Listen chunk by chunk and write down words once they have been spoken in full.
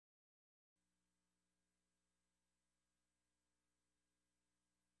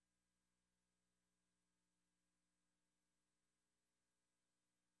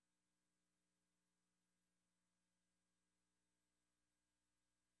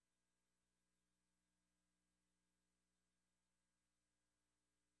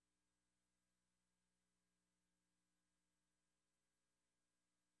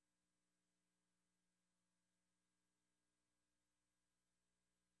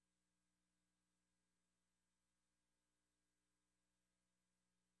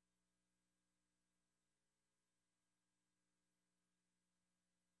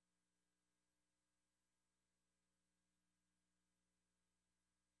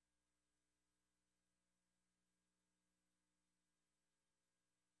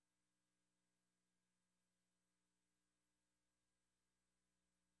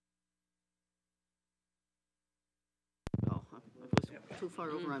too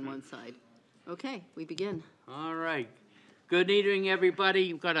far over on one side. Okay, we begin. All right. Good evening,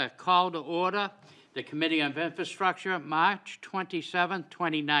 everybody. We've got a call to order. The Committee on Infrastructure, March 27,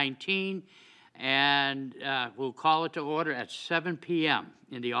 2019, and we'll call it to order at 7 p.m.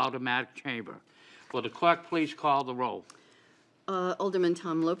 in the automatic chamber. Will the clerk please call the roll? Alderman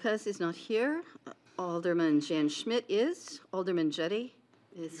Tom Lopez is not here. Alderman Jan Schmidt is. Alderman Jetty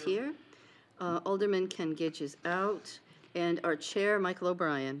is here. Alderman Ken Gidge is out. And our chair, Michael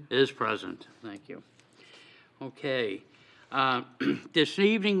O'Brien, is present. Thank you. Okay. This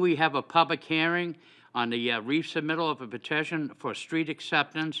evening we have a public hearing on the resubmittal of a petition for street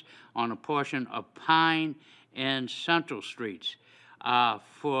acceptance on a portion of Pine and Central Streets.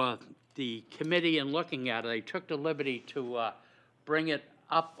 For the committee in looking at it, they took the liberty to bring it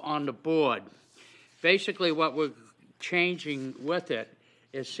up on the board. Basically what we're changing with it,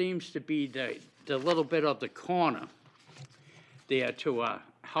 it seems to be the little bit of the corner there to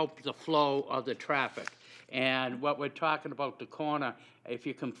help the flow of the traffic. And what we're talking about, the corner, if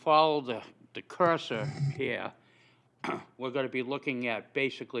you can follow the cursor here, we're going to be looking at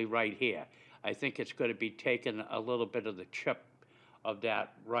basically right here. I think it's going to be taking a little bit of the chip of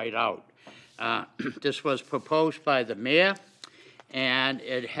that right out. This was proposed by the mayor, and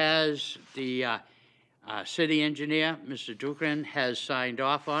it has the city engineer, Mr. Dukran, has signed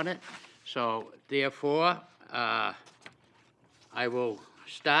off on it. So therefore, I will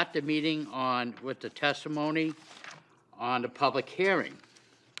start the meeting with the testimony on the public hearing.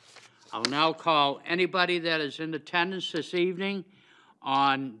 I'll now call anybody that is in attendance this evening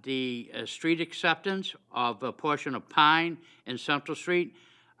on the street acceptance of a portion of Pine and Central Street.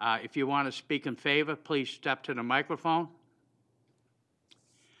 If you want to speak in favor, please step to the microphone.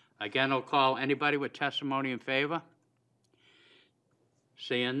 Again, I'll call anybody with testimony in favor.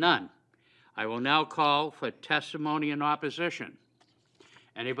 Seeing none. I will now call for testimony in opposition.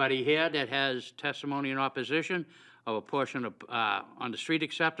 Anybody here that has testimony in opposition of a portion of, on the street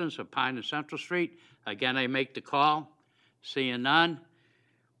acceptance of Pine and Central Street? Again, I make the call. Seeing none,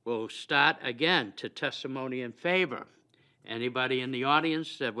 we'll start again to testimony in favor. Anybody in the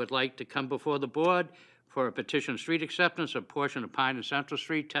audience that would like to come before the board for a petition of street acceptance of a portion of Pine and Central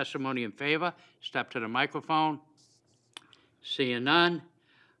Street, testimony in favor, step to the microphone. Seeing none,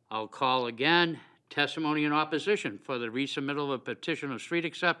 I'll call again. Testimony in opposition for the resubmittal of a petition of street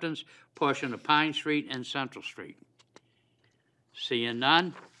acceptance, portion of Pine Street and Central Street. Seeing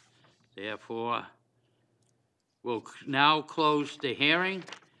none, therefore, we'll now close the hearing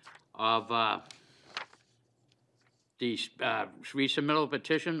of the resubmittal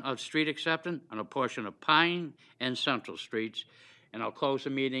petition of street acceptance on a portion of Pine and Central Streets, and I'll close the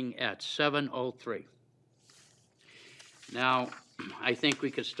meeting at 7:03. Now, I think we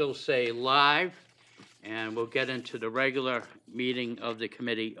could still say live, and we'll get into the regular meeting of the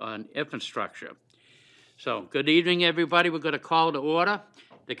Committee on Infrastructure. So, good evening, everybody. We're going to call to order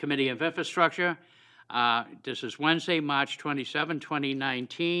the Committee of Infrastructure. This is Wednesday, March 27,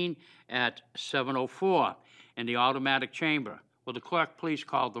 2019, at 7:04 in the automatic chamber. Will the clerk please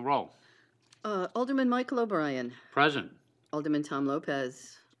call the roll? Alderman Michael O'Brien. Present. Alderman Tom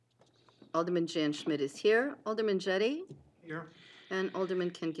Lopez. Alderman Jan Schmidt is here. Alderman Jetty. Here. And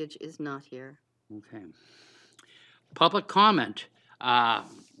Alderman Ken Gidge is not here. Okay. Public comment.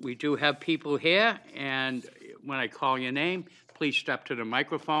 We do have people here, and when I call your name, please step to the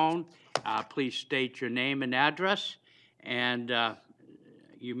microphone. Please state your name and address, and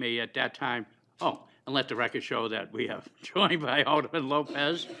you may at that time, and let the record show that we are joined by Alderman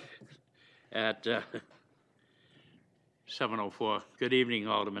Lopez at 7:04. Good evening,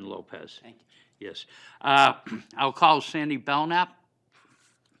 Alderman Lopez. Thank you. Yes. I'll call Sandy Belknap.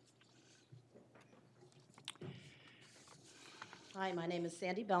 Hi, my name is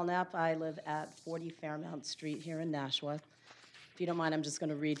Sandy Belknap. I live at 40 Fairmount Street here in Nashua. If you don't mind, I'm just going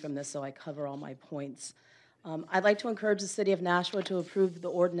to read from this so I cover all my points. I'd like to encourage the City of Nashua to approve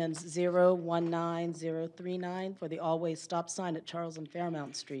the ordinance 019039 for the always stop sign at Charles and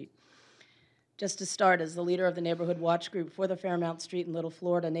Fairmount Street. Just to start, as the leader of the Neighborhood Watch Group for the Fairmount Street and Little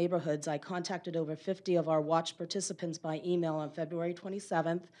Florida neighborhoods, I contacted over 50 of our watch participants by email on February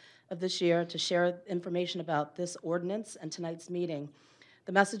 27th of this year to share information about this ordinance and tonight's meeting.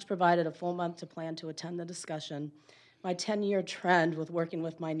 The message provided a full month to plan to attend the discussion. My 10-year trend with working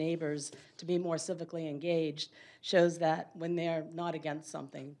with my neighbors to be more civically engaged shows that when they're not against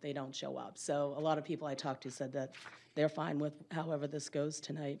something, they don't show up. So a lot of people I talked to said that they're fine with however this goes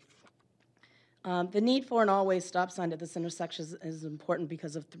tonight. The need for an always stop sign at this intersection is important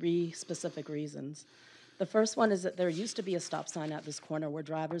because of three specific reasons. The first one is that there used to be a stop sign at this corner where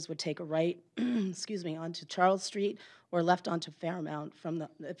drivers would take a right, excuse me, onto Charles Street or left onto Fairmount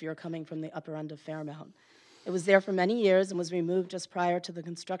if you're coming from the upper end of Fairmount. It was there for many years and was removed just prior to the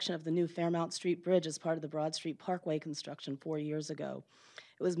construction of the new Fairmount Street Bridge as part of the Broad Street Parkway construction 4 years ago.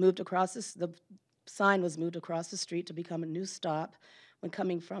 It was moved across the sign was moved across the street to become a new stop when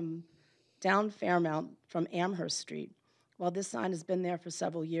coming from down Fairmount from Amherst Street. While this sign has been there for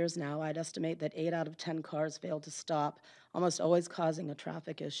several years now, I'd estimate that 8 out of 10 cars fail to stop, almost always causing a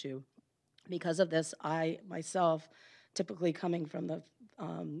traffic issue. Because of this, I myself, typically coming from the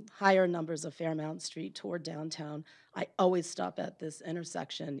higher numbers of Fairmount Street toward downtown, I always stop at this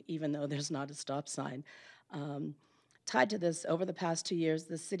intersection, even though there's not a stop sign. Tied to this, over the past 2 years,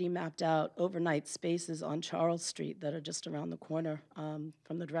 the city mapped out overnight spaces on Charles Street that are just around the corner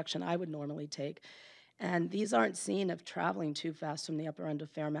from the direction I would normally take. And these aren't seen if traveling too fast from the upper end of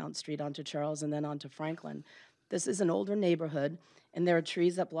Fairmount Street onto Charles and then onto Franklin. This is an older neighborhood, and there are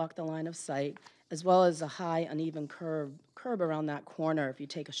trees that block the line of sight, as well as a high, uneven curb around that corner if you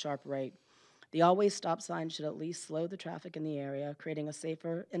take a sharp right. The always stop sign should at least slow the traffic in the area, creating a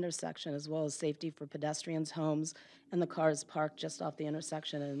safer intersection as well as safety for pedestrians, homes, and the cars parked just off the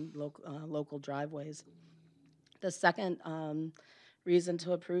intersection and local driveways. The second reason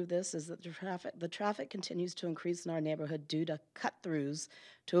to approve this is that the traffic continues to increase in our neighborhood due to cut-throughs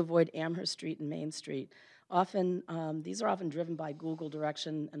to avoid Amherst Street and Main Street. These are often driven by Google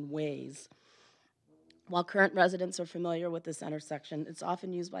direction and Waze. While current residents are familiar with this intersection, it's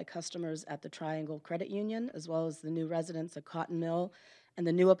often used by customers at the Triangle Credit Union, as well as the new residents at Cotton Mill and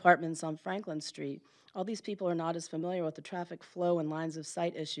the new apartments on Franklin Street. All these people are not as familiar with the traffic flow and lines of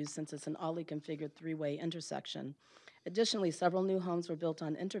sight issues since it's an oddly configured three-way intersection. Additionally, several new homes were built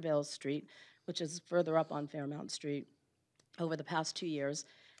on Intervale Street, which is further up on Fairmount Street, over the past 2 years.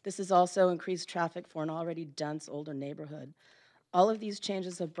 This has also increased traffic for an already dense, older neighborhood. All of these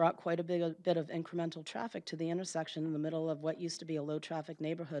changes have brought quite a bit of incremental traffic to the intersection in the middle of what used to be a low-traffic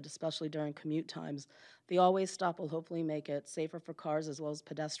neighborhood, especially during commute times. The always stop will hopefully make it safer for cars as well as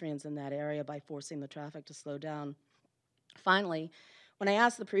pedestrians in that area by forcing the traffic to slow down. Finally, when I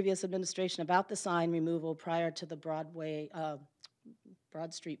asked the previous administration about the sign removal prior to the Broad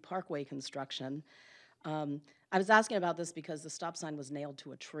Street Parkway construction, I was asking about this because the stop sign was nailed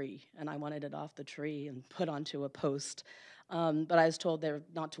to a tree, and I wanted it off the tree and put onto a post. But I was told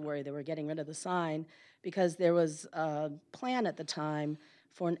not to worry, they were getting rid of the sign because there was a plan at the time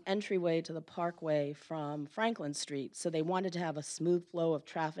for an entryway to the parkway from Franklin Street. So they wanted to have a smooth flow of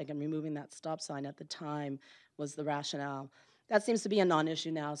traffic, and removing that stop sign at the time was the rationale. That seems to be a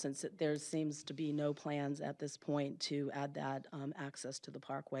non-issue now since there seems to be no plans at this point to add that access to the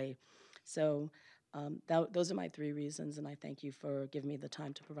parkway. So those are my 3 reasons, and I thank you for giving me the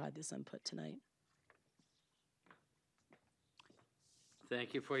time to provide this input tonight.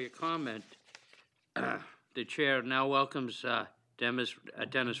 Thank you for your comment. The chair now welcomes Dennis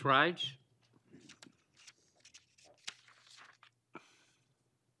Rides.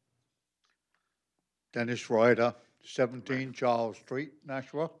 Dennis Ryder, 17 Charles Street,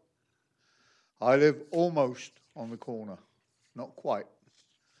 Nashua. I live almost on the corner, not quite,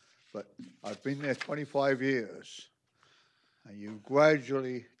 but I've been there 25 years, and you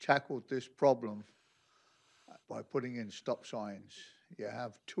gradually tackled this problem by putting in stop signs. You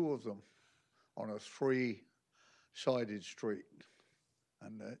have 2 of them on a 3-sided street,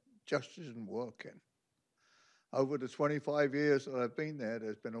 and it just isn't working. Over the 25 years that I've been there,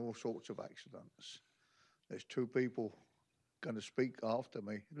 there's been all sorts of accidents. There's 2 people going to speak after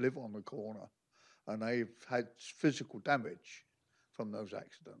me, live on the corner, and they've had physical damage from those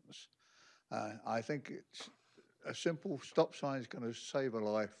accidents. I think it's a simple stop sign is going to save a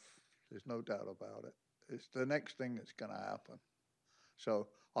life. There's no doubt about it. It's the next thing that's going to happen. So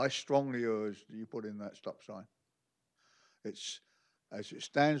I strongly urge that you put in that stop sign. It's, as it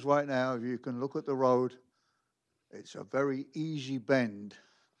stands right now, if you can look at the road, it's a very easy bend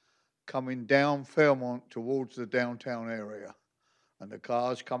coming down Fairmont towards the downtown area. And the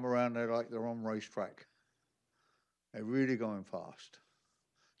cars come around there like they're on racetrack. They're really going fast.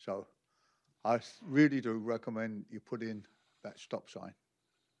 So I really do recommend you put in that stop sign.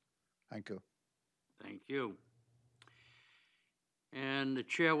 Thank you. Thank you. And the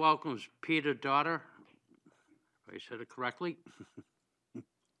chair welcomes Peter Dotter, if I said it correctly.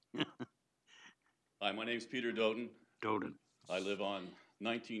 Hi, my name's Peter Doden. Doden. I live on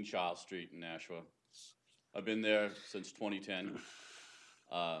 19 Charles Street in Nashua. I've been there since 2010.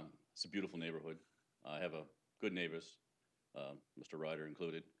 It's a beautiful neighborhood. I have good neighbors, Mr. Ryder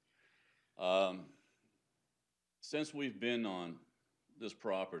included. Since we've been on this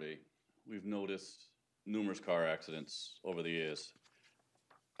property, we've noticed numerous car accidents over the years.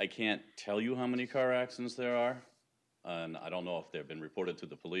 I can't tell you how many car accidents there are, and I don't know if they've been reported to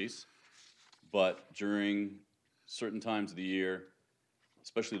the police, but during certain times of the year,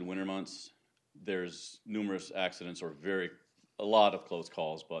 especially the winter months, there's numerous accidents or a lot of close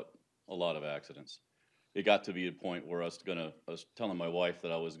calls, but a lot of accidents. It got to be a point where I was telling my wife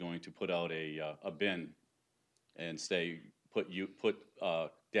that I was going to put out a bin and put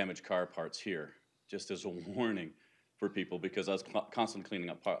damaged car parts here, just as a warning for people, because I was constantly cleaning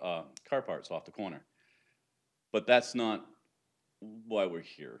up car parts off the corner. But that's not why we're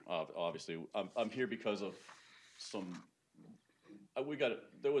here. Obviously, I'm here because of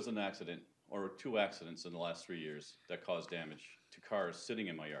there was an accident or 2 accidents in the last 3 years that caused damage to cars sitting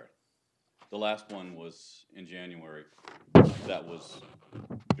in my yard. The last one was in January. That was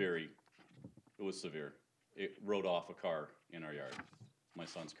it was severe. It rode off a car in our yard, my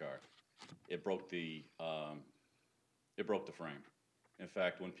son's car. It broke the frame. In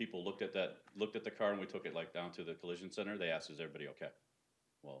fact, when people looked at the car and we took it like down to the collision center, they asked, "Is everybody okay?"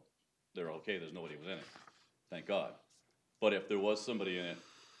 Well, they're okay. There's nobody was in it, thank God. But if there was somebody in it,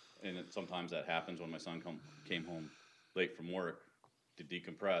 and sometimes that happens when my son came home late from work to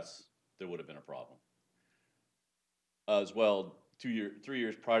decompress, there would have been a problem. As well, 3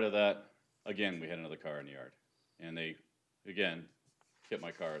 years prior to that, again, we had another car in the yard, and they, again, hit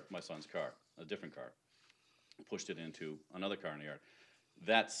my son's car, a different car, pushed it into another car in the yard.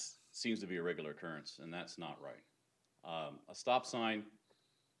 That seems to be a regular occurrence, and that's not right. A stop sign,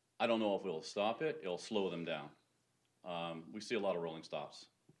 I don't know if it'll stop it. It'll slow them down. We see a lot of rolling stops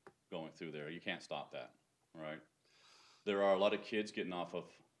going through there. You can't stop that, right? There are a lot of kids getting off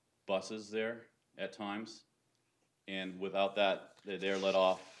of buses there at times, and without that, they're let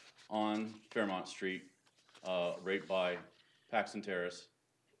off on Fairmont Street, right by Paxton Terrace,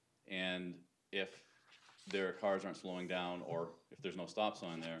 and if their cars aren't slowing down, or if there's no stop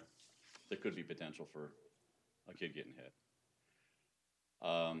sign there, there could be potential for a kid getting hit.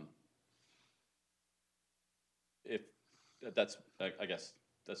 I guess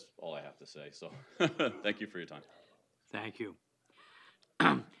that's all I have to say. So, thank you for your time. Thank you.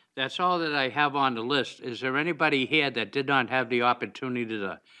 That's all that I have on the list. Is there anybody here that did not have the opportunity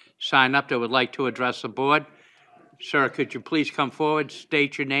to sign up that would like to address the board? Sir, could you please come forward,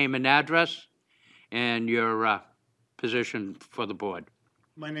 state your name and address, and your position for the board?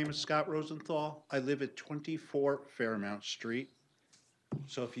 My name is Scott Rosenthal. I live at 24 Fairmount Street.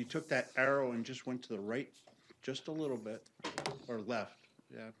 So if you took that arrow and just went to the right just a little bit, or left,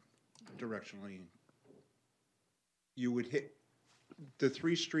 yeah, directionally, you would hit the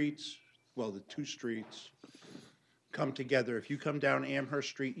 3 streets, well, the 2 streets come together. If you come down Amherst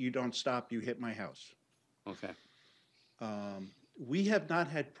Street, you don't stop, you hit my house. Okay. We have not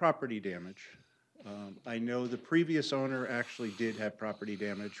had property damage. I know the previous owner actually did have property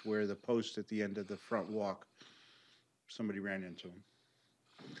damage where the post at the end of the front walk, somebody ran into him.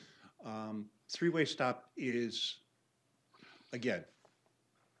 3-way stop is, again,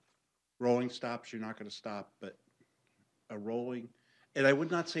 rolling stops, you're not going to stop, but a rolling, and I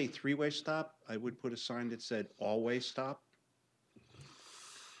would not say 3-way stop, I would put a sign that said all-way stop.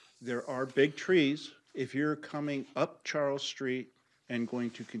 There are big trees. If you're coming up Charles Street and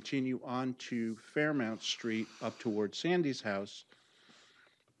going to continue on to Fairmount Street up towards Sandy's house,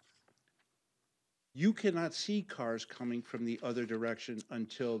 you cannot see cars coming from the other direction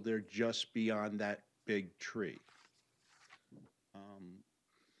until they're just beyond that big tree.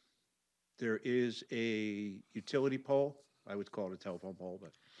 There is a utility pole, I would call it a telephone pole,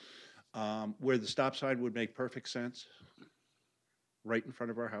 but where the stop sign would make perfect sense, right in front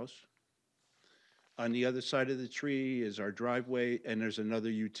of our house. On the other side of the tree is our driveway, and there's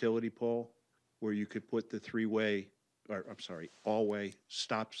another utility pole where you could put the 3-way, or I'm sorry, all-way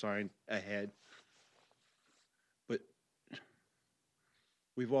stop sign ahead. But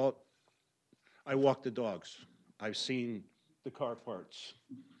I walk the dogs. I've seen the car parts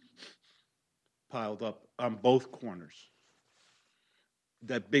piled up on both corners.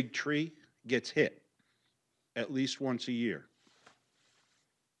 That big tree gets hit at least once a year.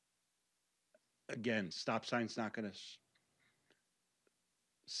 Again, stop sign's not going to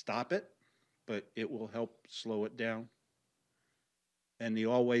stop it, but it will help slow it down. And the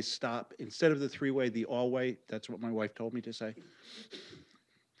all-way stop, instead of the 3-way, the all-way, that's what my wife told me to say,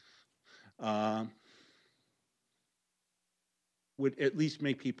 would at least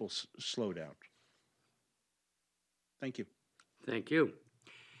make people slow down. Thank you. Thank you.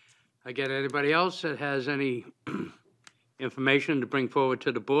 Again, anybody else that has any information to bring forward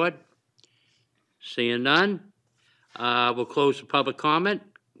to the board? Seeing none, we'll close the public comment.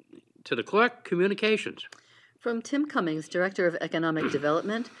 To the clerk, communications. From Tim Cummings, Director of Economic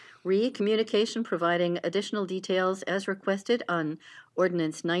Development, communication providing additional details as requested on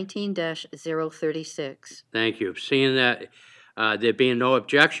Ordinance 19-036. Thank you. Seeing that there being no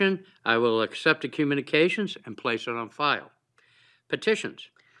objection, I will accept the communications and place it on file. Petitions.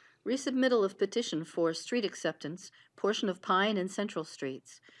 Resubmittal of petition for street acceptance, portion of Pine and Central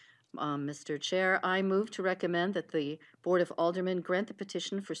Streets. Mr. Chair, I move to recommend that the Board of Aldermen grant the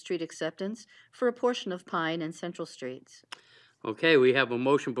petition for street acceptance for a portion of Pine and Central Streets. Okay, we have a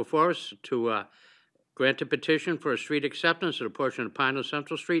motion before us to grant a petition for a street acceptance of a portion of Pine and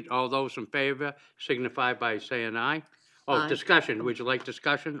Central Street. All those in favor signify by saying aye. Oh, Aye. discussion. Would you like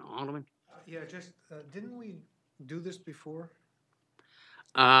discussion, Alderman? Yeah, just, didn't we do this before?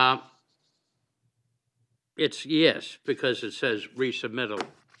 It's yes, because it says resubmittal.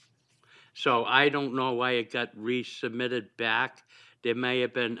 So I don't know why it got resubmitted back. There may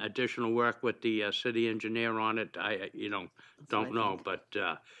have been additional work with the city engineer on it. I don't know, but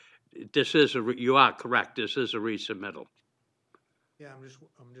this is you are correct. This is a resubmittal. Yeah, I'm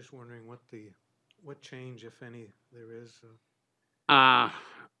just wondering what change, if any, there is.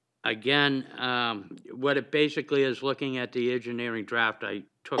 Again, what it basically is, looking at the engineering draft, I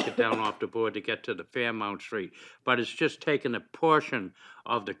took it down off the board to get to the Fairmount Street, but it's just taking a portion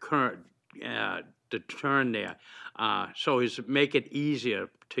of the current, the turn there. So is make it easier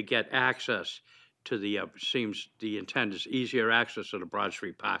to get access to the, seems the intent is easier access to the Broad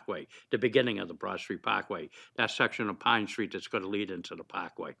Street Parkway, the beginning of the Broad Street Parkway, that section of Pine Street that's going to lead into the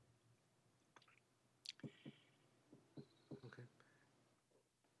Parkway.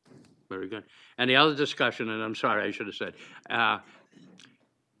 Very good. Any other discussion? And I'm sorry, I should have said,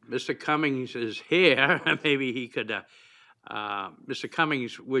 Mr. Cummings is here. Maybe he could, Mr.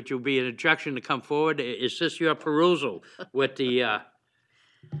 Cummings, would you be an objection to come forward? Is this your perusal with the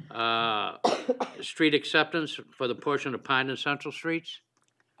street acceptance for the portion of Pine and Central Streets?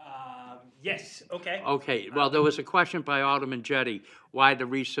 Yes, okay. Okay, well, there was a question by Alderman Jettie, why the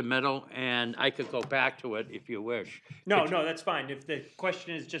resubmittal, and I could go back to it if you wish. No, that's fine. If the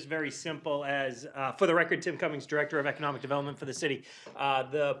question is just very simple as, for the record, Tim Cummings, Director of Economic Development for the city.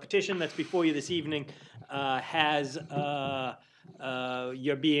 The petition that's before you this evening has,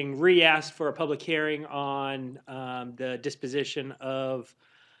 you're being re-asked for a public hearing on the disposition of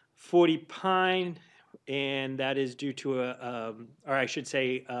 40 Pine, and that is due to or I should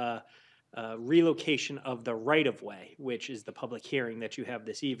say, relocation of the right-of-way, which is the public hearing that you have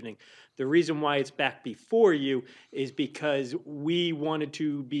this evening. The reason why it's back before you is because we wanted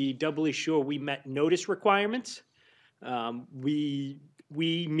to be doubly sure we met notice requirements. I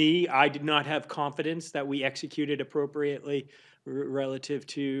did not have confidence that we executed appropriately relative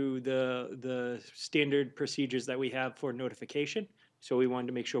to the standard procedures that we have for notification. So we wanted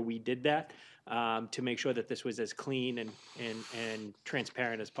to make sure we did that. To make sure that this was as clean and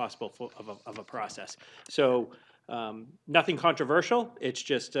transparent as possible of a process. So nothing controversial. It's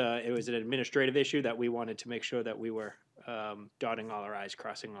just it was an administrative issue that we wanted to make sure that we were dotting all our I's,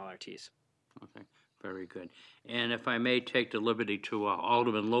 crossing all our T's. Okay, very good. And if I may take the liberty to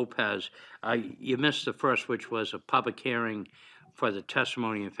Alderman Lopez, you missed the first, which was a public hearing for the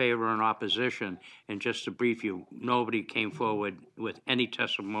testimony in favor and opposition. And just to brief you, nobody came forward with any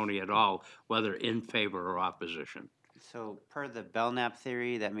testimony at all, whether in favor or opposition. So per the Belknap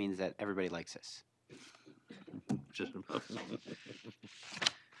theory, that means that everybody likes us.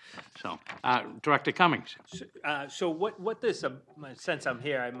 So, Director Cummings. So what this, since I'm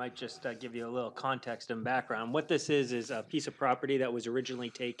here, I might just give you a little context and background. What this is a piece of property that was originally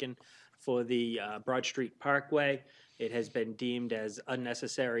taken for the Broad Street Parkway. It has been deemed as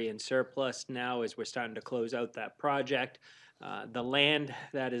unnecessary and surplus now as we're starting to close out that project. The land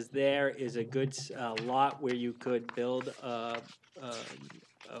that is there is a good lot where you could build a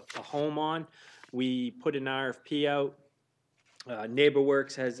home on. We put an RFP out.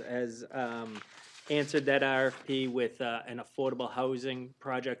 NeighborWorks has answered that RFP with an affordable housing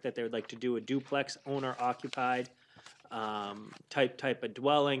project that they would like to do, a duplex owner-occupied type of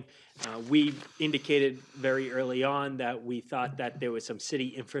dwelling. We indicated very early on that we thought that there was some city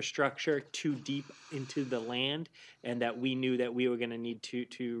infrastructure too deep into the land, and that we knew that we were going to need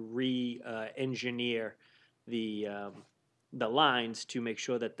to re-engineer the lines to make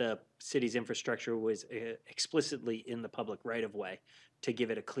sure that the city's infrastructure was explicitly in the public right-of-way to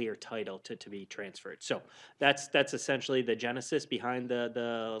give it a clear title to be transferred. So that's essentially the genesis behind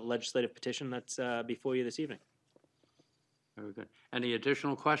the legislative petition that's before you this evening. Very good. Any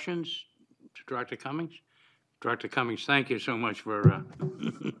additional questions to Director Cummings? Director Cummings, thank you so much for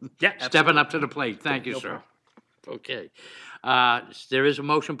stepping up to the plate. Thank you, sir. Okay. There is a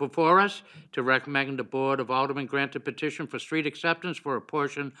motion before us to recommend the Board of Aldermen grant a petition for street acceptance for a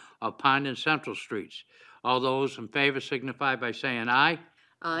portion of Pine and Central Streets. All those in favor signify by saying aye.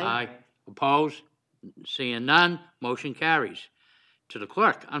 Aye. Opposed? Seeing none, motion carries. To the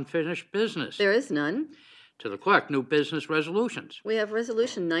clerk, unfinished business. There is none. To the clerk, new business resolutions. We have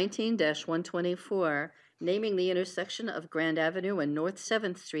Resolution 19-124, naming the intersection of Grand Avenue and North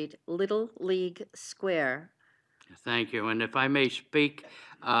 7th Street Little League Square. Thank you. And if I may speak,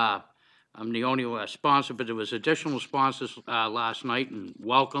 I'm the only sponsor, but there was additional sponsors last night, and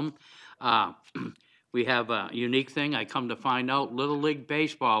welcome. We have a unique thing. I come to find out Little League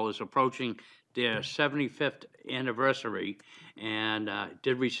Baseball is approaching their 75th anniversary, and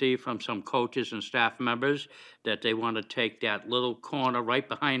did receive from some coaches and staff members that they want to take that little corner right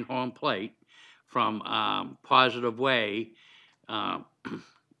behind home plate from Positive Way,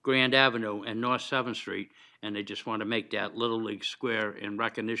 Grand Avenue, and North 7th Street, and they just want to make that Little League Square in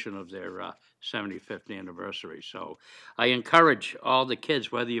recognition of their 75th anniversary. So I encourage all the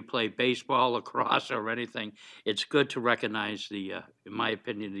kids, whether you play baseball, lacrosse, or anything, it's good to recognize the, in my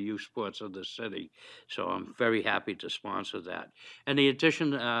opinion, the youth sports of the city. So I'm very happy to sponsor that. Any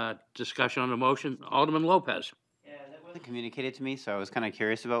addition, discussion on the motion? Alderman Lopez. Yeah, that wasn't communicated to me, so I was kind of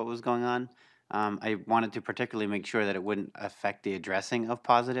curious about what was going on. I wanted to particularly make sure that it wouldn't affect the addressing of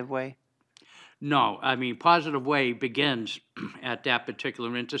Positive Way. No, I mean, Positive Way begins at that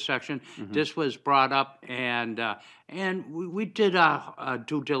particular intersection. This was brought up, and we did our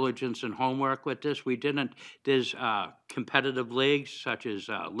due diligence and homework with this. We didn't, there's competitive leagues such as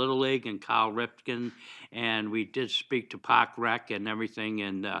Little League and Kyle Ripken, and we did speak to Park Rec and everything,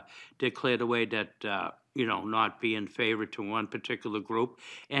 and did clear the way that, you know, not be in favor to one particular group,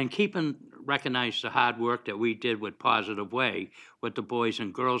 and recognize the hard work that we did with Positive Way with the Boys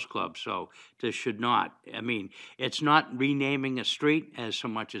and Girls Club. So this should not, I mean, it's not renaming a street as so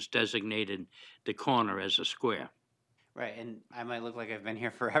much as designated the corner as a square. Right, and I might look like I've been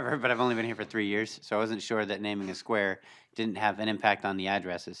here forever, but I've only been here for 3 years, so I wasn't sure that naming a square didn't have an impact on the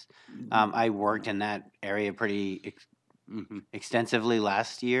addresses. I worked in that area pretty extensively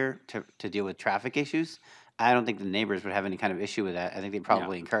last year to deal with traffic issues. I don't think the neighbors would have any kind of issue with that. I think they'd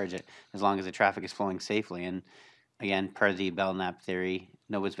probably encourage it as long as the traffic is flowing safely. And again, per the Belknap theory,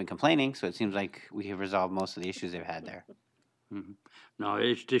 nobody's been complaining, so it seems like we have resolved most of the issues they've had there. No,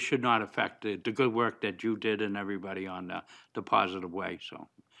 this should not affect the good work that you did and everybody on the Positive Way. So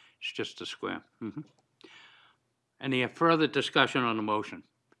it's just a square. Any further discussion on the motion?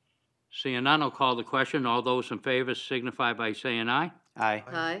 Seeing none, I'll call the question. All those in favor signify by saying aye. Aye.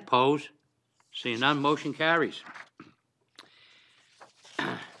 Aye. Opposed? Seeing none, motion carries.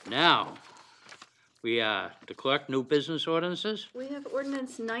 Now, we the clerk, new business ordinances. We have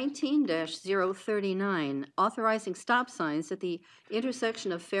ordinance 19-039, authorizing stop signs at the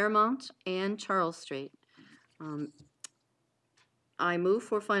intersection of Fairmount and Charles Street. I move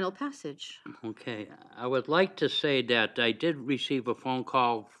for final passage. Okay, I would like to say that I did receive a phone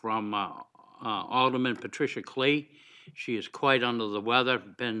call from Alderman Patricia Klee. She is quite under the weather,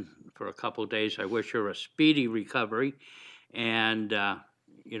 been for a couple of days. I wish her a speedy recovery. And,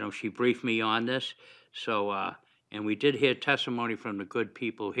 you know, she briefed me on this. So, and we did hear testimony from the good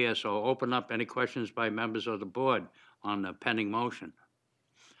people here. So I'll open up any questions by members of the board on the pending motion.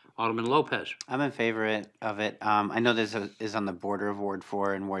 Alderman Lopez. I'm in favor of it. I know this is on the border of Ward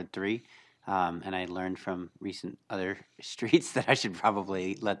 4 and Ward 3, and I learned from recent other streets that I should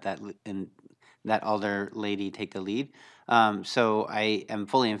probably let that alder lady take the lead. So I am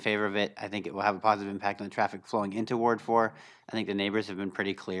fully in favor of it. I think it will have a positive impact on the traffic flowing into Ward 4. I think the neighbors have been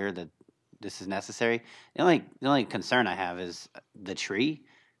pretty clear that this is necessary. The only concern I have is the tree.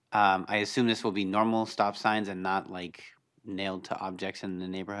 I assume this will be normal stop signs and not like nailed to objects in the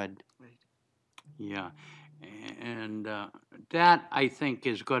neighborhood. Yeah, and that, I think,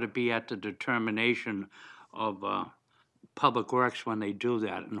 is going to be at the determination of Public Works when they do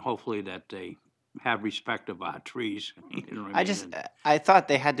that, and hopefully that they have respect of our trees. You know what I mean? I thought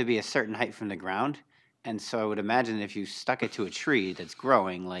they had to be a certain height from the ground, and so I would imagine if you stuck it to a tree that's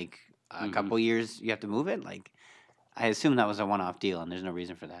growing, like a couple years, you have to move it. Like, I assume that was a one-off deal, and there's no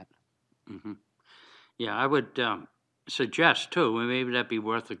reason for that. Yeah, I would suggest too, and maybe that'd be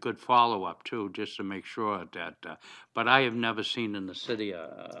worth a good follow-up too, just to make sure that, but I have never seen in the city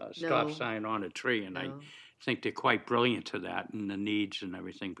a stop No. sign on a tree, and I No. think they're quite brilliant to that and the needs and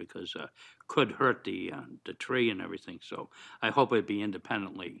everything, because could hurt the tree and everything. So I hope it'd be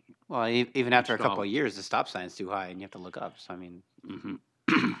independently. Well, even after a couple of Installed. years, the stop sign's too high, and you have to look up. So I mean,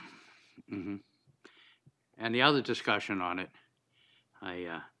 And the other discussion on it,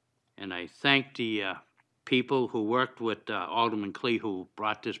 I thank the people who worked with Alderman Clee, who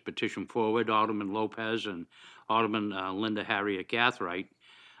brought this petition forward, Alderman Lopez and Alderman Linda Harriet Gathright,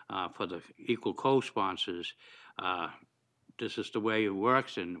 for the equal co-sponsors. This is the way it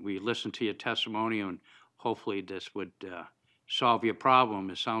works, and we listened to your testimony, and hopefully this would solve your problem.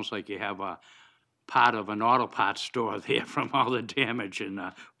 It sounds like you have a part of an auto parts store there from all the damage, and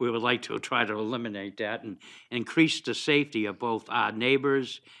we would like to try to eliminate that and increase the safety of both our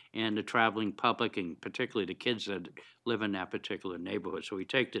neighbors and the traveling public, and particularly the kids that live in that particular neighborhood. So we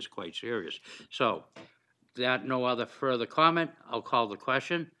take this quite serious. So that no other further comment, I'll call the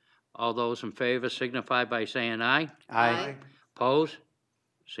question. All those in favor signify by saying aye. Aye. Opposed?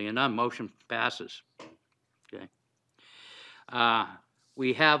 Seeing none, motion passes. Okay.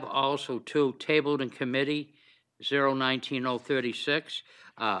 We have also two tabled in committee, 019036.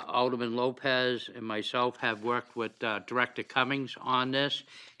 Alderman Lopez and myself have worked with Director Cummings on this,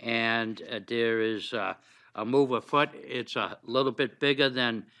 and there is a move afoot. It's a little bit bigger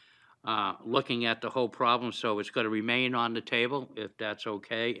than looking at the whole problem, so it's going to remain on the table, if that's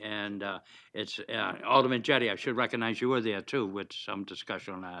okay. And it's Alderman Jettie, I should recognize you were there too with some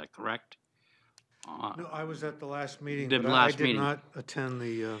discussion on that, correct? No, I was at the last meeting, The but I last did meeting. not attend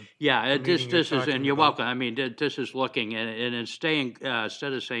the. Yeah, the this meeting you're is, and talking you're about. welcome. I mean, this is looking, and it's staying,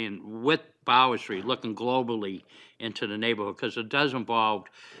 instead of saying with Bauer Street, looking globally into the neighborhood, because it does involve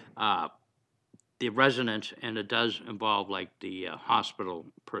the residents, and it does involve like the hospital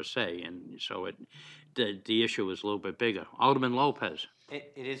per se, and so the issue is a little bit bigger. Alderman Lopez.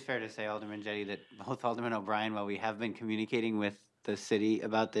 It is fair to say, Alderman Jettie, that both Alderman O'Brien, while we have been communicating with the city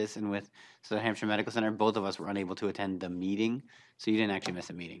about this and with Southern Hampshire Medical Center, both of us were unable to attend the meeting, so you didn't actually miss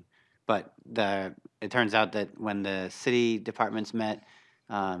a meeting. But it turns out that when the city departments met,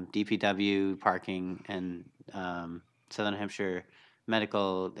 DPW, parking, and Southern Hampshire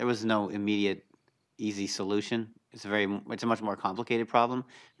Medical, there was no immediate easy solution. It's a much more complicated problem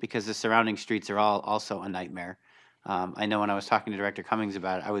because the surrounding streets are all also a nightmare. I know when I was talking to Director Cummings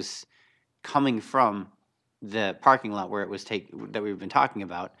about it, I was coming from the parking lot where it was that we've been talking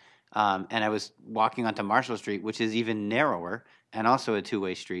about, and I was walking onto Marshall Street, which is even narrower and also a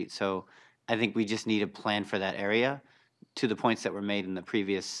two-way street. So I think we just need a plan for that area, to the points that were made in the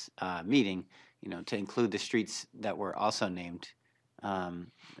previous meeting, to include the streets that were also named,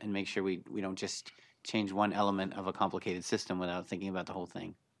 and make sure we don't just change one element of a complicated system without thinking about the whole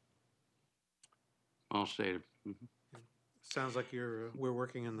thing. All stated. Sounds like we're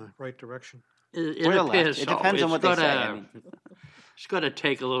working in the right direction. It Or the left. appears It so. depends on It's what they say. gonna- I mean, It's going to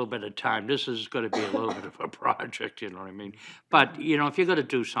take a little bit of time. This is going to be a little bit of a project, you know what I mean? But, if you're going to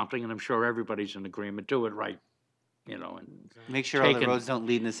do something, and I'm sure everybody's in agreement, do it right, and make sure all the taking- roads don't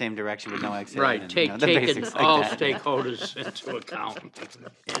lead in the same direction with no exit. right, and, taking the basics like all that. stakeholders into account.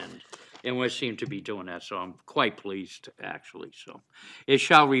 And we seem to be doing that, so I'm quite pleased, actually. So it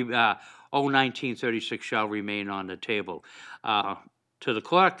shall, 1936 shall remain on the table. To the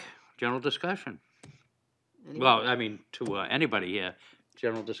clerk, general discussion. Well, I mean, to anybody here,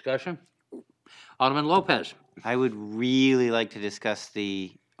 general discussion? Alderman Lopez. I would really like to discuss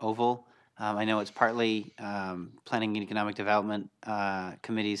the oval. I know it's partly Planning and Economic Development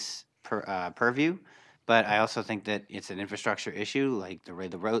Committee's purview, but I also think that it's an infrastructure issue, like the way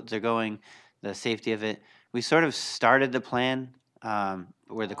the roads are going, the safety of it. We sort of started the plan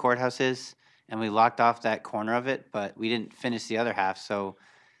where the courthouse is, and we locked off that corner of it, but we didn't finish the other half, so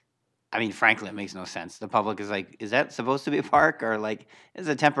I mean, frankly, it makes no sense. The public is like, is that supposed to be a park? Or like, it's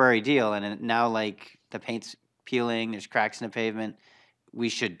a temporary deal. And now like the paint's peeling, there's cracks in the pavement. We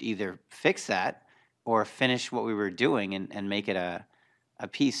should either fix that or finish what we were doing and make it a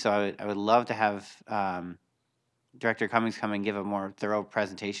piece. So I would love to have Director Cummings come and give a more thorough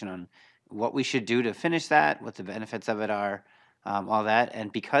presentation on what we should do to finish that, what the benefits of it are, all that. And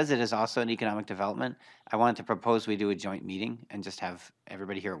because it is also an economic development, I wanted to propose we do a joint meeting and just have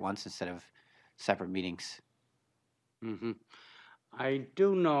everybody here at once instead of separate meetings. Mm-hmm. I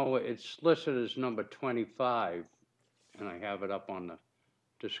do know it's listed as number 25, and I have it up on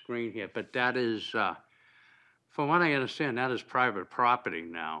the screen here, but that is, from what I understand, that is private property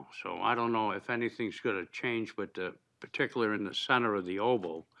now. So I don't know if anything's going to change with particular in the center of the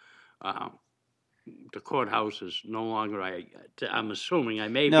oval. The courthouse is no longer, I'm assuming, I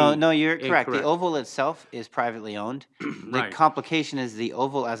may be No, you're correct. The incorrect. oval itself is privately owned. The Right. complication is the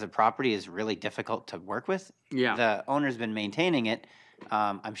oval as a property is really difficult to work with. Yeah. The owner's been maintaining it.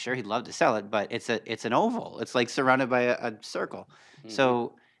 I'm sure he'd love to sell it, but it's an oval. It's like surrounded by a circle. Mm-hmm.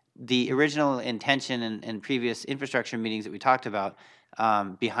 So the original intention and previous infrastructure meetings that we talked about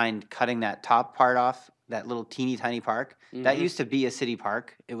behind cutting that top part off, that little teeny tiny park, that Mhm. used to be a city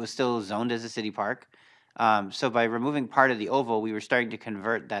park. It was still zoned as a city park. So by removing part of the oval, we were starting to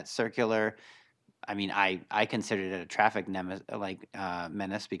convert that circular. I mean, I considered it a traffic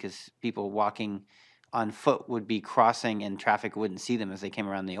menace because people walking on foot would be crossing and traffic wouldn't see them as they came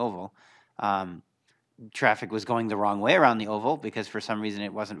around the oval. Traffic was going the wrong way around the oval because for some reason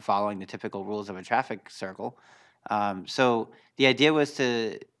it wasn't following the typical rules of a traffic circle. So the idea was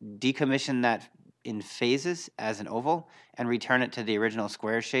to decommission that in phases as an oval and return it to the original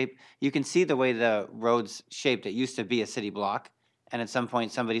square shape. You can see the way the road's shaped. It used to be a city block, and at some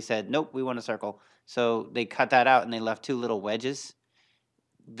point somebody said, nope, we want a circle. So they cut that out and they left two little wedges.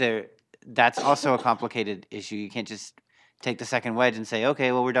 That's also a complicated issue. You can't just take the second wedge and say,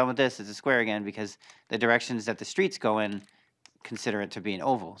 okay, well, we're done with this. It's a square again, because the directions that the streets go in consider it to be an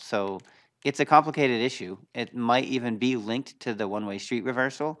oval. So it's a complicated issue. It might even be linked to the one-way street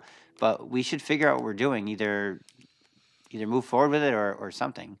reversal, but we should figure out what we're doing, either move forward with it or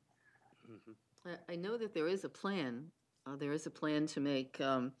something. I know that there is a plan. There is a plan to make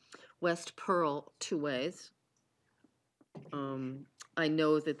West Pearl two ways. I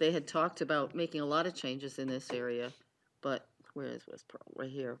know that they had talked about making a lot of changes in this area, but where is West Pearl? Right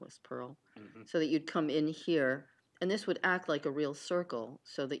here, West Pearl. So that you'd come in here, and this would act like a real circle,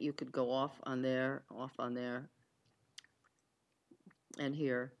 so that you could go off on there, and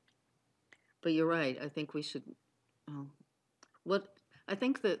here. But you're right. I think we should. I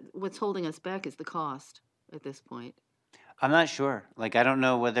think that what's holding us back is the cost at this point. I'm not sure. Like, I don't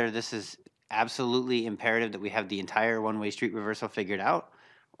know whether this is absolutely imperative that we have the entire one-way street reversal figured out,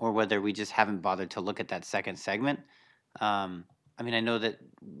 or whether we just haven't bothered to look at that second segment. I mean, I know that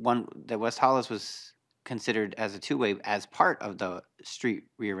West Hollis was considered as a two-way as part of the street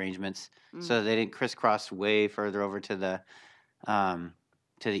rearrangements, so they didn't crisscross way further over to the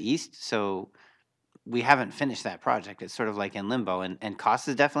east. So we haven't finished that project. It's sort of like in limbo, and cost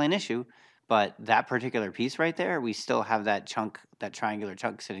is definitely an issue. But that particular piece right there, we still have that chunk, that triangular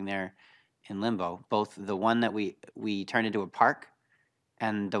chunk sitting there in limbo. Both the one that we turned into a park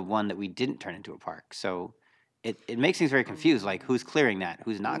and the one that we didn't turn into a park. So it makes things very confused, like who's clearing that,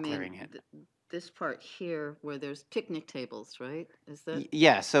 who's not clearing it. This part here where there's picnic tables, right? Is that?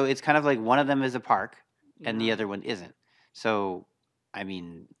 Yeah, so it's kind of like one of them is a park and the other one isn't. So, I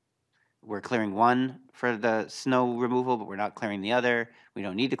mean, we're clearing one for the snow removal, but we're not clearing the other. We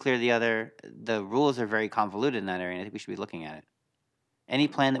don't need to clear the other. The rules are very convoluted in that area, and I think we should be looking at it. Any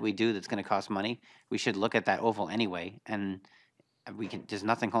plan that we do that's going to cost money, we should look at that oval anyway, and there's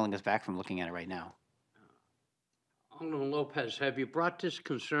nothing holding us back from looking at it right now. Alderman Lopez, have you brought this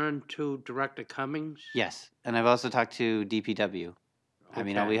concern to Director Cummings? Yes, and I've also talked to DPW. Okay. I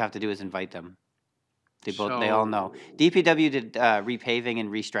mean, all we have to do is invite them. They all know. DPW did repaving and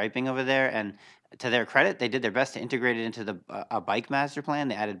restriping over there, and to their credit, they did their best to integrate it into a bike master plan.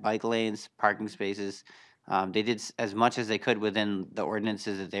 They added bike lanes, parking spaces. They did as much as they could within the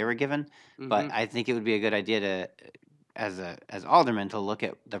ordinances that they were given. But I think it would be a good idea to, as aldermen, to look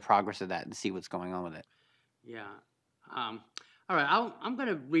at the progress of that and see what's going on with it. Yeah. All right, I'm going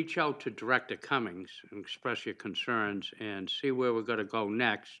to reach out to Director Cummings and express your concerns and see where we're going to go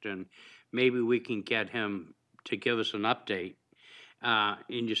next, and maybe we can get him to give us an update.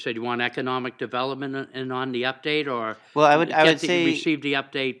 And you said you want economic development and on the update, or well, I would say receive the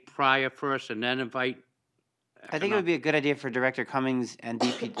update prior first and then invite. I think it would be a good idea for Director Cummings and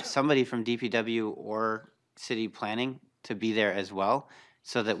somebody from DPW or City Planning to be there as well,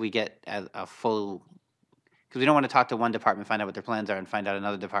 so that we get a full. Because we don't want to talk to one department, find out what their plans are, and find out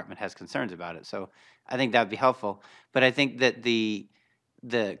another department has concerns about it. So I think that would be helpful. But I think that the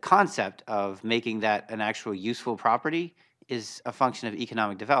concept of making that an actual useful property is a function of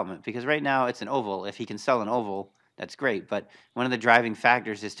economic development. Because right now it's an oval. If he can sell an oval, that's great. But one of the driving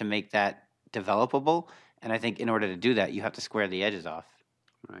factors is to make that developable. And I think in order to do that, you have to square the edges off.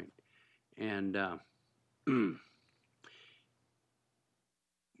 Right. And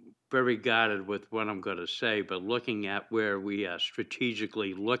very guarded with what I'm going to say, but looking at where we are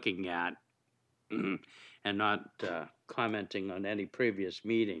strategically looking at and not commenting on any previous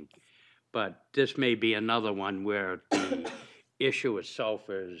meeting, but this may be another one where the issue itself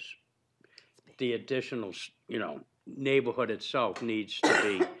is the additional, neighborhood itself needs to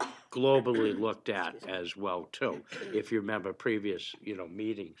be globally looked at as well too, if you remember previous,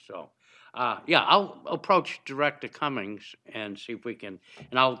 meetings. So, yeah, I'll approach Director Cummings and see if we can,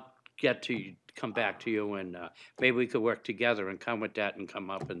 and I'll come back to you, and maybe we could work together and come with that and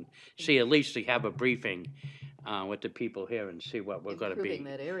come up and see, at least to have a briefing with the people here and see what we're going to be Improving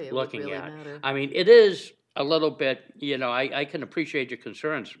that area would looking really at. matter. I mean, it is a little bit, you know, I can appreciate your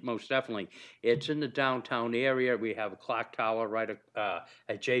concerns, most definitely. It's in the downtown area. We have a clock tower right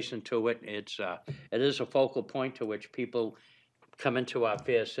adjacent to it. It is a focal point to which people come into our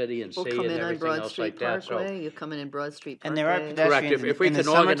fair city and People see come and in on everything Broad else Street like that, so. Parkway, you come in Broad Street Parkway. And there are Correct, pedestrians. if we in the can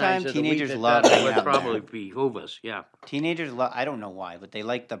organize summertime, it a week teenagers that love that hanging would out probably there. behoove us, yeah. Teenagers love, I don't know why, but they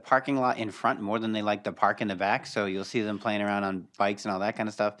like the parking lot in front more than they like the park in the back. So you'll see them playing around on bikes and all that kind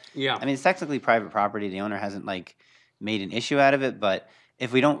of stuff. Yeah. I mean, it's technically private property. The owner hasn't like made an issue out of it, but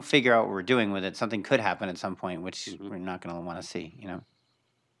if we don't figure out what we're doing with it, something could happen at some point, which we're not going to want to see, you know?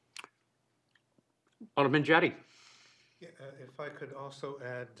 Alderman Jettie. Yeah, if I could also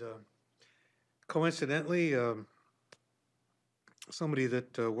add, coincidentally, somebody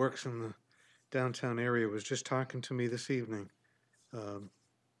that works in the downtown area was just talking to me this evening,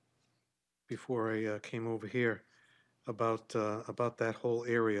 before I came over here, about that whole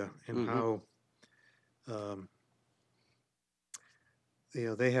area and how, you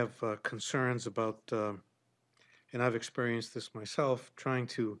know, they have concerns about, and I've experienced this myself, trying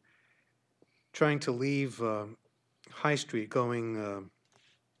to leave High Street, going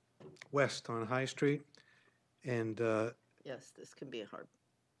west on High Street, and Yes, this can be a hard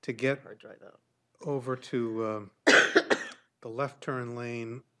to get drive out. over to the left turn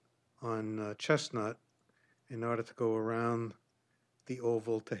lane on Chestnut in order to go around the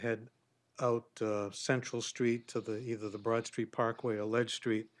oval to head out Central Street to either the Broad Street Parkway or Ledge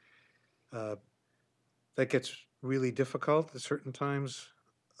Street. That gets really difficult at certain times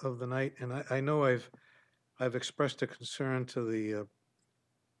of the night, and I know I've expressed a concern to the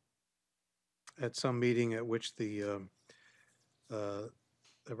at some meeting at which the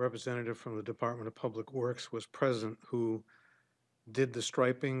representative from the Department of Public Works was present, who did the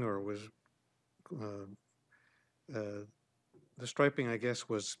striping, or was the striping, I guess,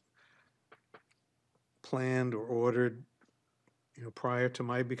 was planned or ordered, you know, prior to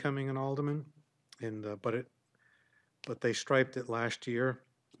my becoming an alderman, and but they striped it last year,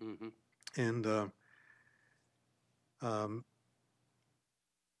 and the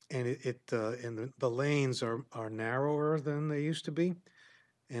lanes are narrower than they used to be,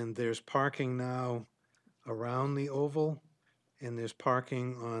 and there's parking now around the oval, and there's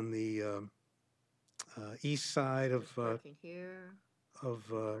parking on the east side of Parking here,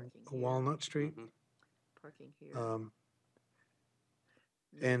 parking here. Walnut Street. Parking here.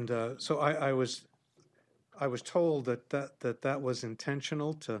 And so I was told that was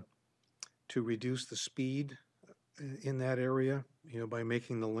intentional to reduce the speed in that area, you know, by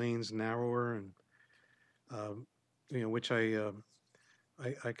making the lanes narrower, and you know, which I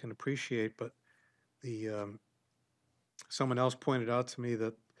can appreciate, but someone else pointed out to me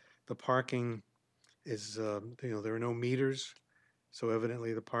that the parking is, you know, there are no meters, so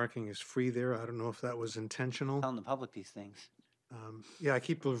evidently the parking is free there. I don't know if that was intentional. Telling the public these things. Yeah, I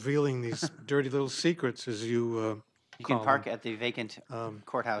keep revealing these dirty little secrets, as you You can call park them. at the vacant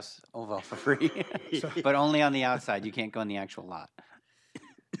courthouse oval for free, but only on the outside. You can't go in the actual lot.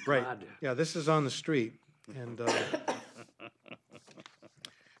 Right. God. Yeah, this is on the street, and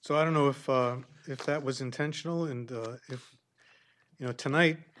so I don't know if that was intentional, and if, you know,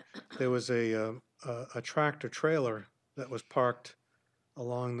 tonight there was a tractor trailer that was parked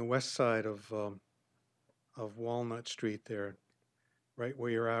along the west side of Walnut Street there, right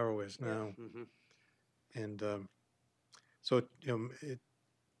where your arrow is now, and so you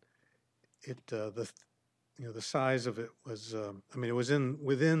know, the size of it was, I mean, it was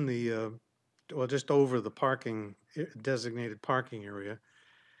within the well, just over the parking designated parking area,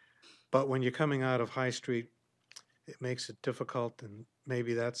 but when you're coming out of High Street, it makes it difficult, and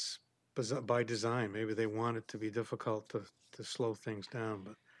maybe that's by design. Maybe they want it to be difficult to slow things down.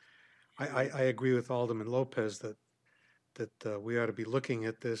 But I agree with Alderman Lopez that we ought to be looking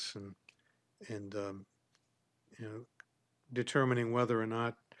at this and you know, determining whether or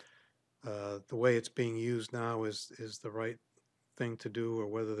not the way it's being used now is the right thing to do, or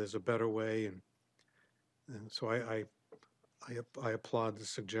whether there's a better way. And so I applaud the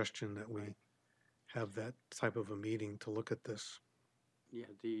suggestion that we have that type of a meeting to look at this. Yeah,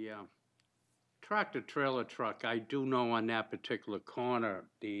 the tractor trailer truck, I do know on that particular corner,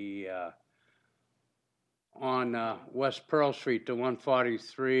 on West Pearl Street to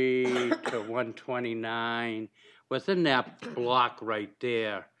 143 to 129, within that block right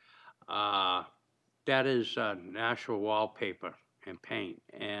there, that is Nashua wallpaper and paint,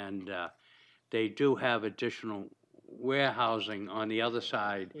 and they do have additional warehousing on the other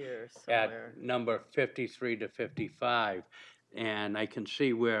side Here somewhere. at number 53 to 55, and I can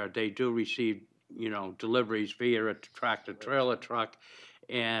see where they do receive, you know, deliveries via a tractor trailer truck,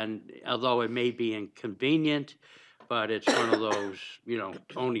 And although it may be inconvenient, but it's one of those, you know,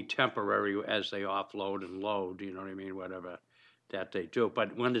 only temporary as they offload and load, you know what I mean, whatever that they do.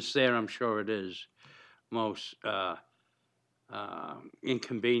 But when it's there, I'm sure it is most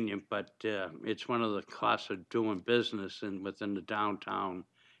inconvenient, but it's one of the costs of doing business within the downtown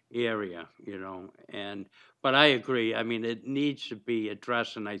area, you know. But I agree. I mean, it needs to be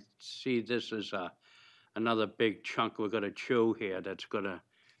addressed, and I see this as another big chunk we're going to chew here. That's going to,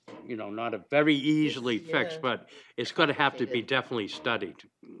 you know, not a very easily fixed, yeah. but it's going to have to be definitely studied.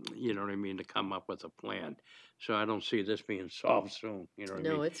 You know what I mean, to come up with a plan. So I don't see this being solved soon. You know what I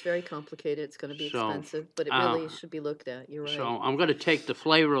mean? No, it's very complicated. It's going to be So, expensive, but it really should be looked at. You're right. So I'm going to take the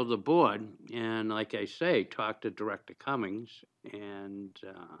flavor of the board and, like I say, talk to Director Cummings and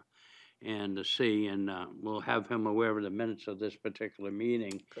to see, and we'll have him aware of the minutes of this particular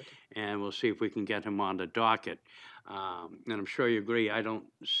meeting, and we'll see if we can get him on the docket. And I'm sure you agree, I don't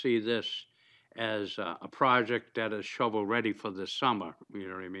see this as a project that is shovel-ready for this summer, you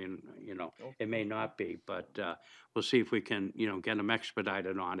know what I mean? You know, it may not be, but we'll see if we can, you know, get them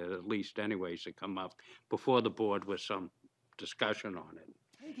expedited on it, at least anyways, to come up before the board with some discussion on it.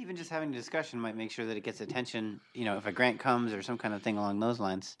 I think even just having a discussion might make sure that it gets attention, you know, if a grant comes or some kind of thing along those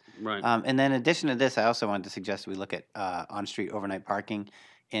lines. Right. And then in addition to this, I also wanted to suggest we look at on-street overnight parking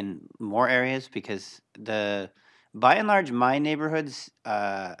in more areas, because by and large, my neighborhoods,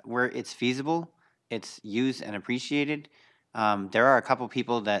 where it's feasible, it's used and appreciated. There are a couple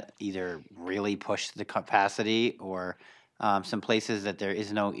people that either really push the capacity, or some places that there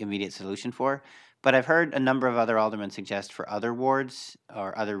is no immediate solution for. But I've heard a number of other aldermen suggest for other wards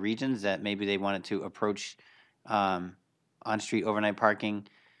or other regions that maybe they wanted to approach on-street overnight parking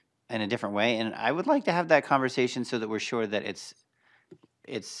in a different way. And I would like to have that conversation so that we're sure that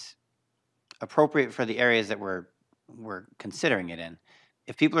it's appropriate for the areas that we're considering it in.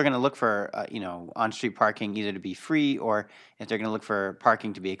 If people are going to look for, you know, on-street parking either to be free, or if they're going to look for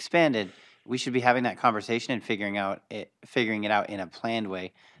parking to be expanded, we should be having that conversation and figuring it out in a planned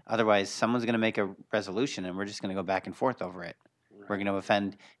way. Otherwise, someone's going to make a resolution and we're just going to go back and forth over it. Right. We're going to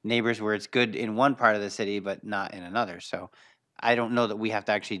offend neighbors where it's good in one part of the city but not in another. So I don't know that we have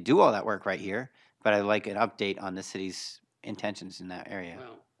to actually do all that work right here, but I'd like an update on the city's intentions in that area.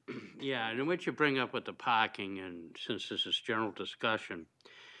 Well, yeah, and what you bring up with the parking, and since this is general discussion,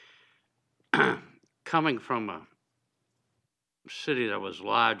 coming from a city that was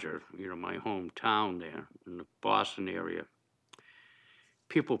larger, you know, my hometown there in the Boston area,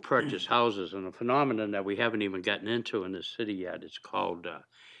 people purchase houses, and a phenomenon that we haven't even gotten into in this city yet, it's called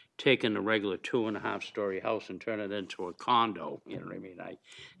taking a regular 2.5-story house and turn it into a condo. You know what I mean? I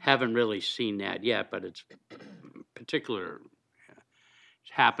haven't really seen that yet, but it's particular.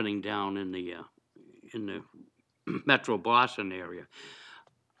 It's happening down in the Metro Boston area.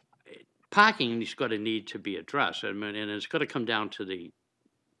 Parking is going to need to be addressed. I mean, and it's going to come down to the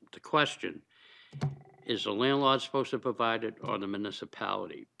question: is the landlord supposed to provide it, or the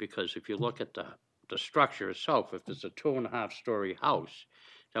municipality? Because if you look at the structure itself, if it's a 2.5-story house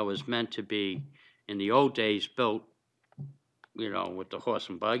that was meant to be, in the old days, built, you know, with the horse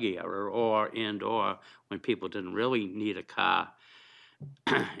and buggy era, or when people didn't really need a car,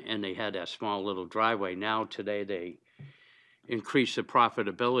 and they had that small little driveway. Now today they increase the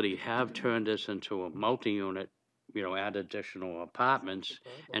profitability, have turned this into a multi-unit, you know, add additional apartments,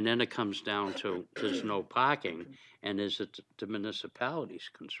 and then it comes down to there's no parking, and is it the municipality's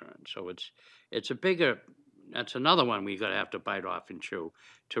concern? So it's a bigger. That's another one we gotta have to bite off and chew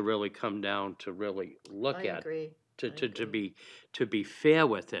to really come down to really look I at. agree. To be fair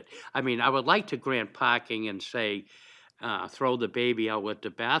with it. I mean, I would like to grant parking and say, throw the baby out with the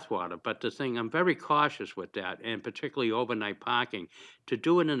bathwater. But the thing, I'm very cautious with that, and particularly overnight parking, to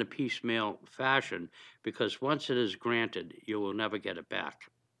do it in a piecemeal fashion, because once it is granted, you will never get it back.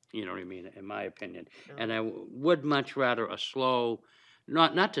 You know what I mean, in my opinion. No. And I would much rather a slow,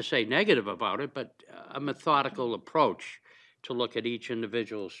 not to say negative about it, but a methodical approach to look at each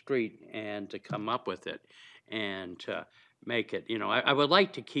individual street and to come up with it and to make it, you know, I would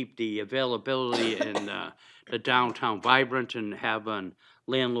like to keep the availability in the downtown vibrant and have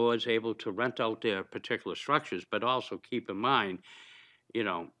landlords able to rent out their particular structures, but also keep in mind, you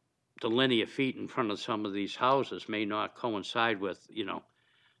know, the linear feet in front of some of these houses may not coincide with, you know,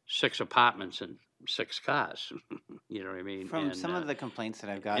 6 apartments and 6 cars. You know what I mean? From some of the complaints that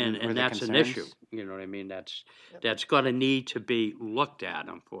I've gotten, and that's an issue. You know what I mean? That's going to need to be looked at,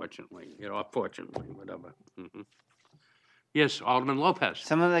 unfortunately. You know, unfortunately, whatever. Mm-hmm. Yes, Alderman Lopez.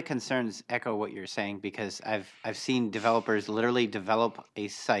 Some of the concerns echo what you're saying, because I've seen developers literally develop a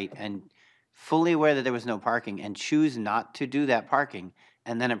site and fully aware that there was no parking and choose not to do that parking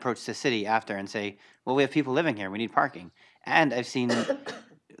and then approach the city after and say, well, we have people living here, we need parking. And I've seen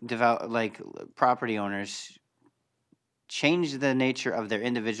property owners change the nature of their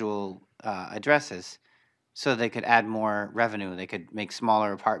individual addresses so they could add more revenue. They could make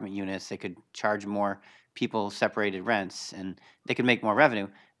smaller apartment units. They could charge more people separated rents, and they could make more revenue.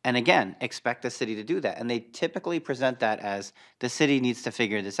 And again, expect the city to do that. And they typically present that as the city needs to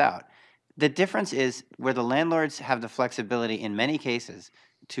figure this out. The difference is where the landlords have the flexibility in many cases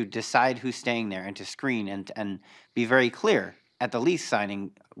to decide who's staying there and to screen and be very clear at the lease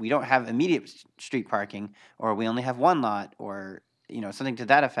signing, we don't have immediate street parking, or we only have one lot, or something to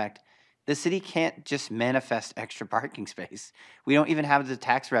that effect. The city can't just manifest extra parking space. We don't even have the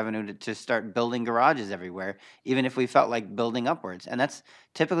tax revenue to start building garages everywhere, even if we felt like building upwards. And that's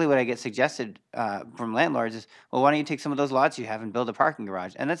typically what I get suggested from landlords is, well, why don't you take some of those lots you have and build a parking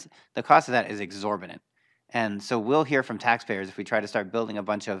garage? And that's the cost of that is exorbitant. And so we'll hear from taxpayers if we try to start building a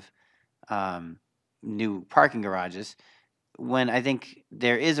bunch of new parking garages, when I think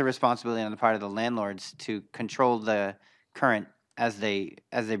there is a responsibility on the part of the landlords to control the current as they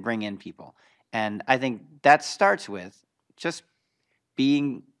bring in people. And I think that starts with just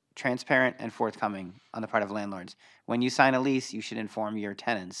being transparent and forthcoming on the part of landlords. When you sign a lease, you should inform your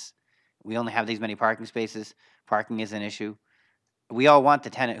tenants. We only have these many parking spaces. Parking is an issue. We all want the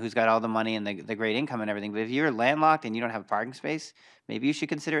tenant who's got all the money and the great income and everything, but if you're landlocked and you don't have a parking space, maybe you should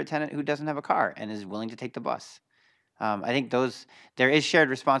consider a tenant who doesn't have a car and is willing to take the bus. I think there is shared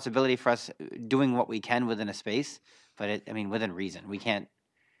responsibility for us doing what we can within a space, but within reason. We can't.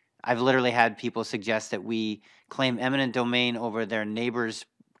 I've literally had people suggest that we claim eminent domain over their neighbor's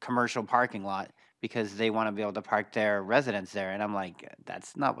commercial parking lot because they want to be able to park their residence there, and I'm like,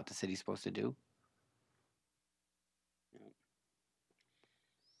 that's not what the city's supposed to do.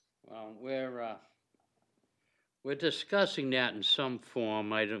 Well, we're discussing that in some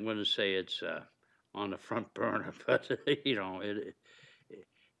form. I don't want to say it's on the front burner, but it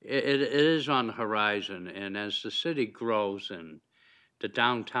is on the horizon. And as the city grows and the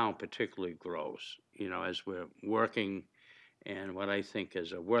downtown particularly grows, as we're working and what I think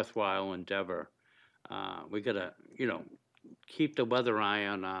is a worthwhile endeavor, we got to, keep the weather eye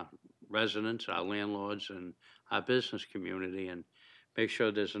on our residents, our landlords, and our business community, and make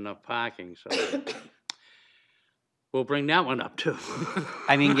sure there's enough parking. So we'll bring that one up too.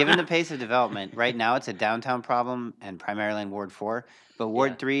 Given the pace of development, right now it's a downtown problem and primarily in Ward 4. But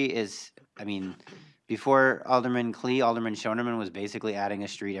Ward 3 is, before Alderman Klee, Alderman Schoenerman was basically adding a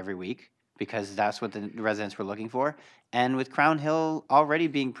street every week because that's what the residents were looking for. And with Crown Hill already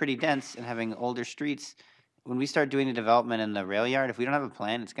being pretty dense and having older streets, when we start doing the development in the rail yard, if we don't have a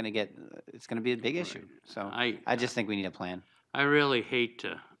plan, it's going to be a big issue. So I just think we need a plan. I really hate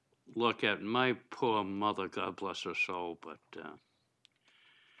to look at my poor mother, God bless her soul, but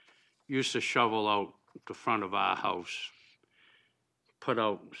used to shovel out the front of our house, put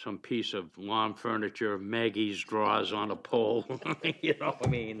out some piece of lawn furniture, Maggie's drawers on a pole,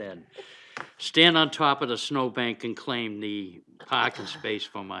 and stand on top of the snowbank and claim the parking space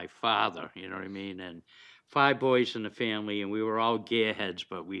for my father, and 5 boys in the family, and we were all gearheads,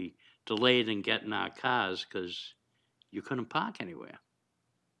 but we delayed in getting our cars because you couldn't park anywhere.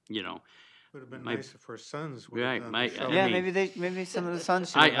 Would have been nice if her sons would Right, have my- done the shovel. I Yeah, mean- maybe some of the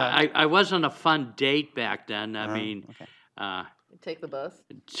sons should have. I wasn't a fun date back then. Okay. Take the bus.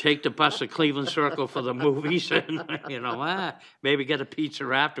 Take the bus to Cleveland Circle for the movies, and maybe get a pizza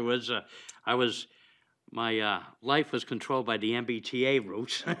afterwards. My life was controlled by the MBTA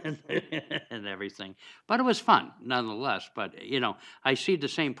routes and everything, but it was fun nonetheless. But I see the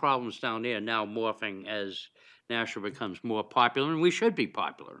same problems down there now morphing as Nashua becomes more popular, and we should be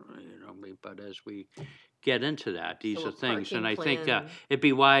popular. But as we get into that, these So are a things, and I parking think plan- it'd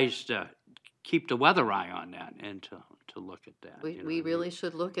be wise to keep the weather eye on that and to look at that. We really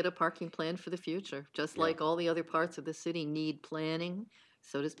should look at a parking plan for the future, just like all the other parts of the city need planning,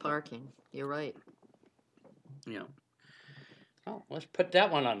 so does parking. You're right. Yeah. Oh, let's put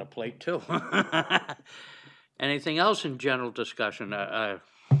that one on the plate too. Anything else in general discussion?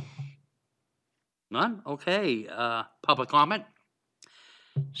 None? Okay. Public comment?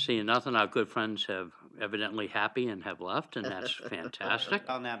 Seeing nothing, our good friends have evidently happy and have left, and that's fantastic.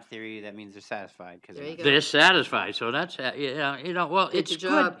 Belknap theory, that means they're satisfied. There you go. They're satisfied, so that's well, Did it's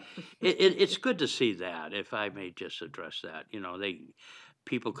your good. job. It's good to see that. If I may just address that,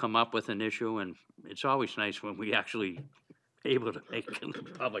 people come up with an issue, and it's always nice when we actually able to make the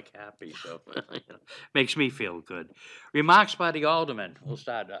public happy. So makes me feel good. Remarks by the alderman. We'll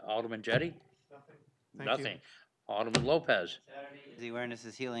start. Alderman Jettie. Thank you. Nothing. Alderman Lopez. The Awareness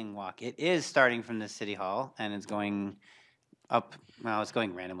is Healing Walk. It is starting from the City Hall, and it's going up, well, it's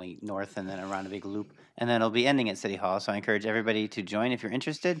going randomly north and then around a big loop, and then it'll be ending at City Hall. So I encourage everybody to join if you're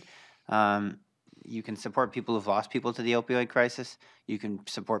interested. You can support people who've lost people to the opioid crisis. You can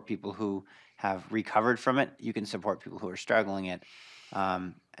support people who have recovered from it. You can support people who are struggling it.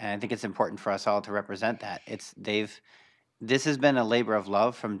 And I think it's important for us all to represent that. This has been a labor of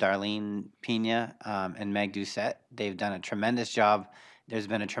love from Darlene Pena and Meg Doucette. They've done a tremendous job. There's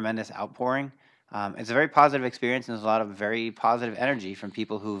been a tremendous outpouring. It's a very positive experience, and there's a lot of very positive energy from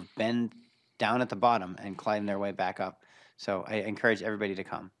people who've been down at the bottom and climbed their way back up. So I encourage everybody to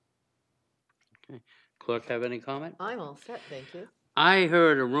come. Okay. Clerk, have any comment? I'm all set, thank you. I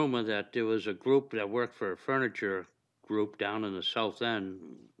heard a rumor that there was a group that worked for a furniture group down in the South End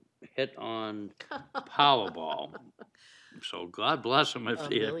hit on Powerball. So God bless them if that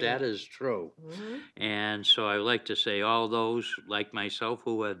million. is true. Mhm. And so I like to say all those like myself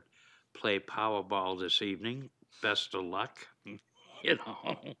who would play Powerball this evening, best of luck. You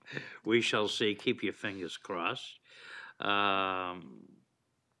know, we shall see. Keep your fingers crossed.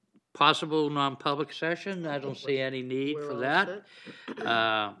 Possible non-public session? I don't see any need We're for all that.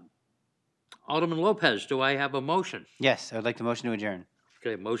 set. Alderman Lopez, do I have a motion? Yes, I would like to motion to adjourn.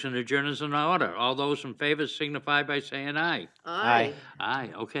 Okay, motion to adjourn is in order. All those in favor signify by saying aye. Aye.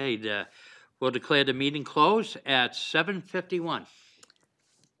 Aye, okay. We'll declare the meeting closed at 7:51.